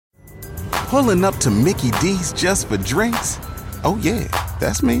Pulling up to Mickey D's just for drinks? Oh yeah,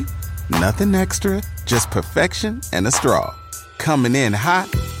 that's me. Nothing extra, just perfection and a straw. Coming in hot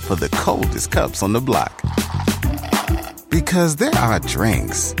for the coldest cups on the block. Because there are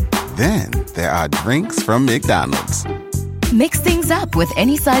drinks. Then there are drinks from McDonald's. Mix things up with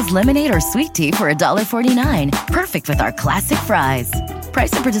any size lemonade or sweet tea for $1.49. Perfect with our classic fries.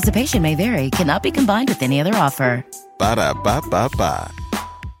 Price and participation may vary. Cannot be combined with any other offer. Ba-da-ba-ba-ba.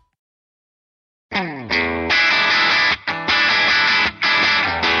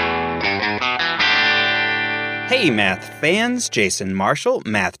 Hey math fans, Jason Marshall,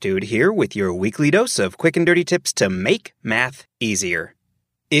 Math Dude here with your weekly dose of quick and dirty tips to make math easier.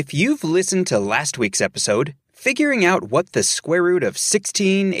 If you've listened to last week's episode, figuring out what the square root of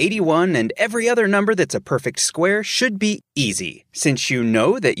 16, 81, and every other number that's a perfect square should be easy, since you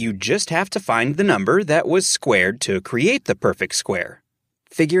know that you just have to find the number that was squared to create the perfect square.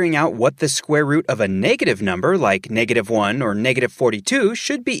 Figuring out what the square root of a negative number like -1 or -42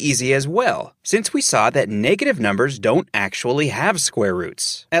 should be easy as well, since we saw that negative numbers don't actually have square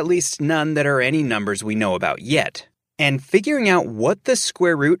roots, at least none that are any numbers we know about yet. And figuring out what the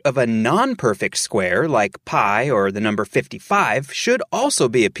square root of a non-perfect square like pi or the number 55 should also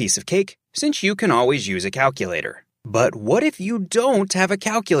be a piece of cake, since you can always use a calculator. But what if you don't have a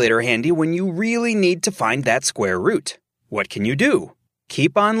calculator handy when you really need to find that square root? What can you do?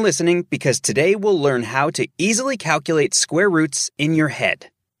 Keep on listening because today we'll learn how to easily calculate square roots in your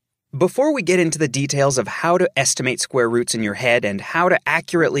head. Before we get into the details of how to estimate square roots in your head and how to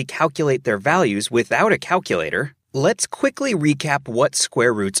accurately calculate their values without a calculator, let's quickly recap what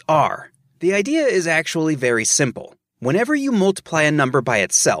square roots are. The idea is actually very simple. Whenever you multiply a number by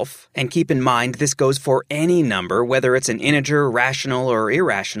itself, and keep in mind this goes for any number, whether it's an integer, rational, or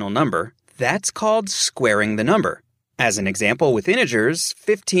irrational number, that's called squaring the number. As an example with integers,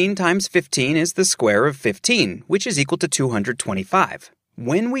 15 times 15 is the square of 15, which is equal to 225.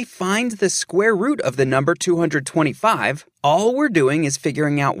 When we find the square root of the number 225, all we're doing is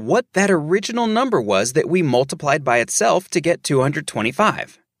figuring out what that original number was that we multiplied by itself to get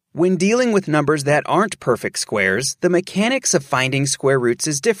 225. When dealing with numbers that aren't perfect squares, the mechanics of finding square roots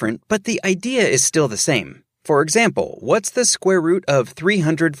is different, but the idea is still the same. For example, what's the square root of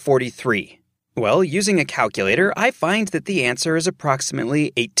 343? Well, using a calculator, I find that the answer is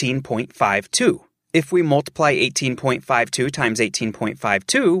approximately 18.52. If we multiply 18.52 times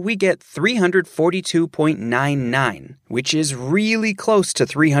 18.52, we get 342.99, which is really close to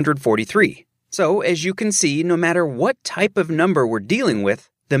 343. So, as you can see, no matter what type of number we're dealing with,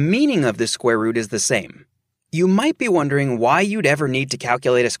 the meaning of the square root is the same. You might be wondering why you'd ever need to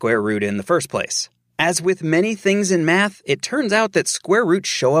calculate a square root in the first place. As with many things in math, it turns out that square roots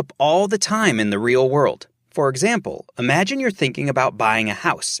show up all the time in the real world. For example, imagine you're thinking about buying a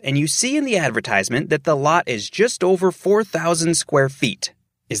house and you see in the advertisement that the lot is just over 4,000 square feet.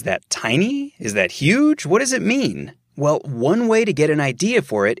 Is that tiny? Is that huge? What does it mean? Well, one way to get an idea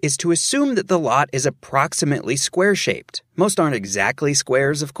for it is to assume that the lot is approximately square-shaped. Most aren't exactly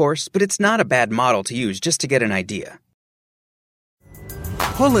squares, of course, but it's not a bad model to use just to get an idea.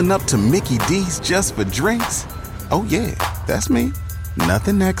 Pulling up to Mickey D's just for drinks? Oh yeah, that's me.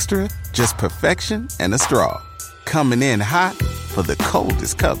 Nothing extra, just perfection and a straw. Coming in hot for the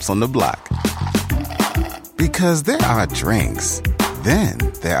coldest cups on the block. Because there are drinks. Then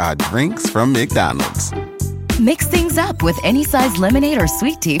there are drinks from McDonald's. Mix things up with any size lemonade or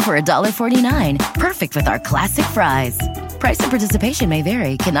sweet tea for $1.49. Perfect with our classic fries. Price and participation may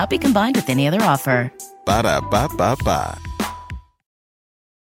vary. Cannot be combined with any other offer. Ba-da-ba-ba-ba.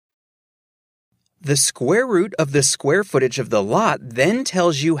 The square root of the square footage of the lot then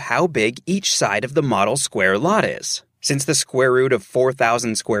tells you how big each side of the model square lot is. Since the square root of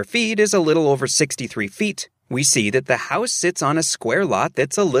 4,000 square feet is a little over 63 feet, we see that the house sits on a square lot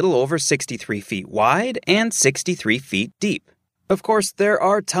that's a little over 63 feet wide and 63 feet deep. Of course, there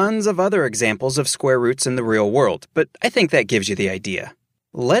are tons of other examples of square roots in the real world, but I think that gives you the idea.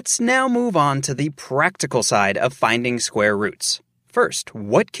 Let's now move on to the practical side of finding square roots. First,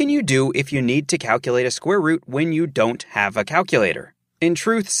 what can you do if you need to calculate a square root when you don't have a calculator? In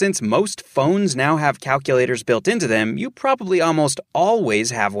truth, since most phones now have calculators built into them, you probably almost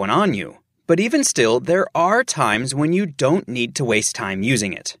always have one on you. But even still, there are times when you don't need to waste time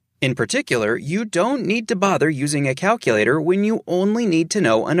using it. In particular, you don't need to bother using a calculator when you only need to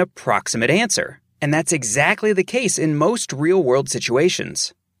know an approximate answer. And that's exactly the case in most real-world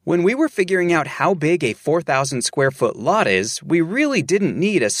situations. When we were figuring out how big a 4,000 square foot lot is, we really didn't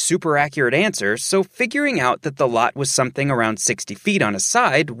need a super accurate answer, so figuring out that the lot was something around 60 feet on a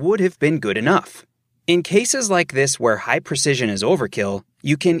side would have been good enough. In cases like this where high precision is overkill,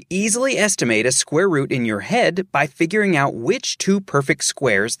 You can easily estimate a square root in your head by figuring out which two perfect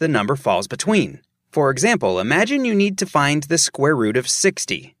squares the number falls between. For example, imagine you need to find the square root of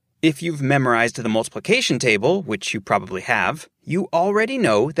 60. If you've memorized the multiplication table, which you probably have, you already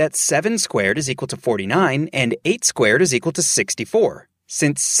know that 7 squared is equal to 49 and 8 squared is equal to 64.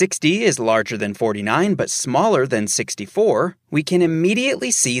 Since 60 is larger than 49 but smaller than 64, we can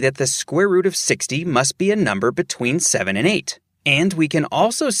immediately see that the square root of 60 must be a number between 7 and 8. And we can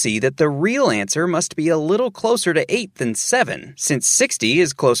also see that the real answer must be a little closer to 8 than 7, since 60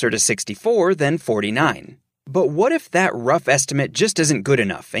 is closer to 64 than 49. But what if that rough estimate just isn't good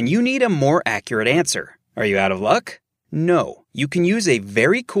enough and you need a more accurate answer? Are you out of luck? No, you can use a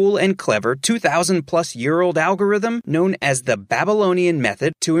very cool and clever 2,000-plus-year-old algorithm known as the Babylonian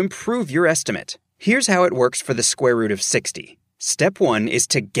method to improve your estimate. Here's how it works for the square root of 60. Step 1 is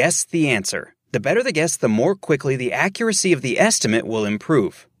to guess the answer. The better the guess, the more quickly the accuracy of the estimate will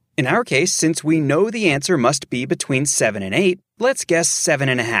improve. In our case, since we know the answer must be between 7 and 8, let's guess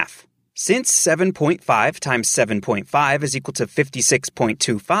 7.5. Since 7.5 times 7.5 is equal to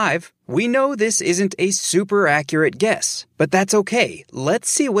 56.25, we know this isn't a super accurate guess, but that's okay. Let's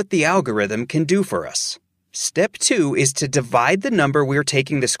see what the algorithm can do for us. Step 2 is to divide the number we're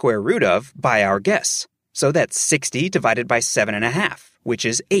taking the square root of by our guess. So that's 60 divided by 7.5, which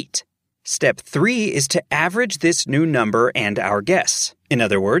is 8. Step 3 is to average this new number and our guess. In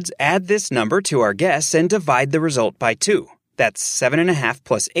other words, add this number to our guess and divide the result by 2. That's 7.5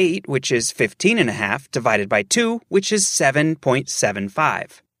 plus 8, which is 15.5, divided by 2, which is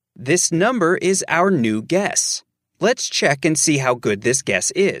 7.75. This number is our new guess. Let's check and see how good this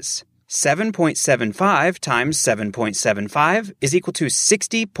guess is. 7.75 times 7.75 is equal to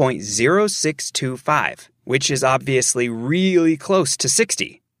 60.0625, which is obviously really close to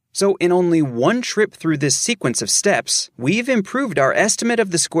 60. So in only one trip through this sequence of steps, we've improved our estimate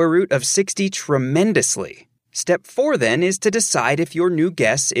of the square root of 60 tremendously. Step 4 then is to decide if your new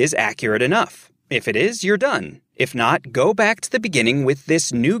guess is accurate enough. If it is, you're done. If not, go back to the beginning with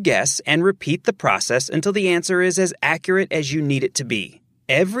this new guess and repeat the process until the answer is as accurate as you need it to be.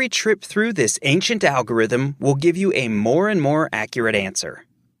 Every trip through this ancient algorithm will give you a more and more accurate answer.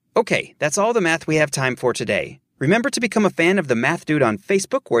 Okay, that's all the math we have time for today. Remember to become a fan of the Math Dude on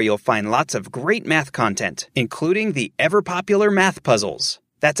Facebook, where you'll find lots of great math content, including the ever-popular math puzzles.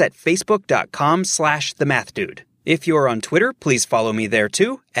 That's at facebook.com/themathddude. If you're on Twitter, please follow me there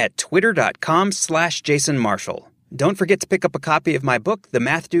too, at twitter.com/jasonmarshall. Don't forget to pick up a copy of my book, The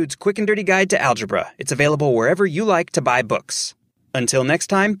Math Dude's Quick and Dirty Guide to Algebra. It's available wherever you like to buy books. Until next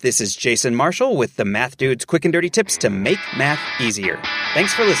time, this is Jason Marshall with the Math Dude's Quick and Dirty Tips to make math easier.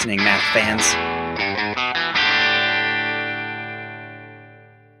 Thanks for listening, math fans.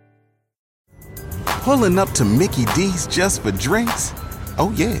 Pulling up to Mickey D's just for drinks?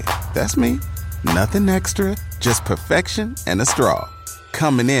 Oh yeah, that's me. Nothing extra, just perfection and a straw.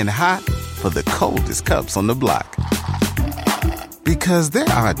 Coming in hot for the coldest cups on the block. Because there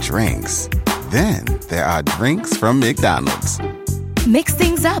are drinks. Then there are drinks from McDonald's. Mix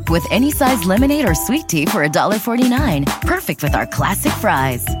things up with any size lemonade or sweet tea for $1.49. Perfect with our classic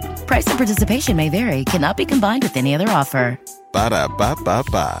fries. Price and participation may vary. Cannot be combined with any other offer.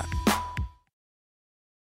 Ba-da-ba-ba-ba.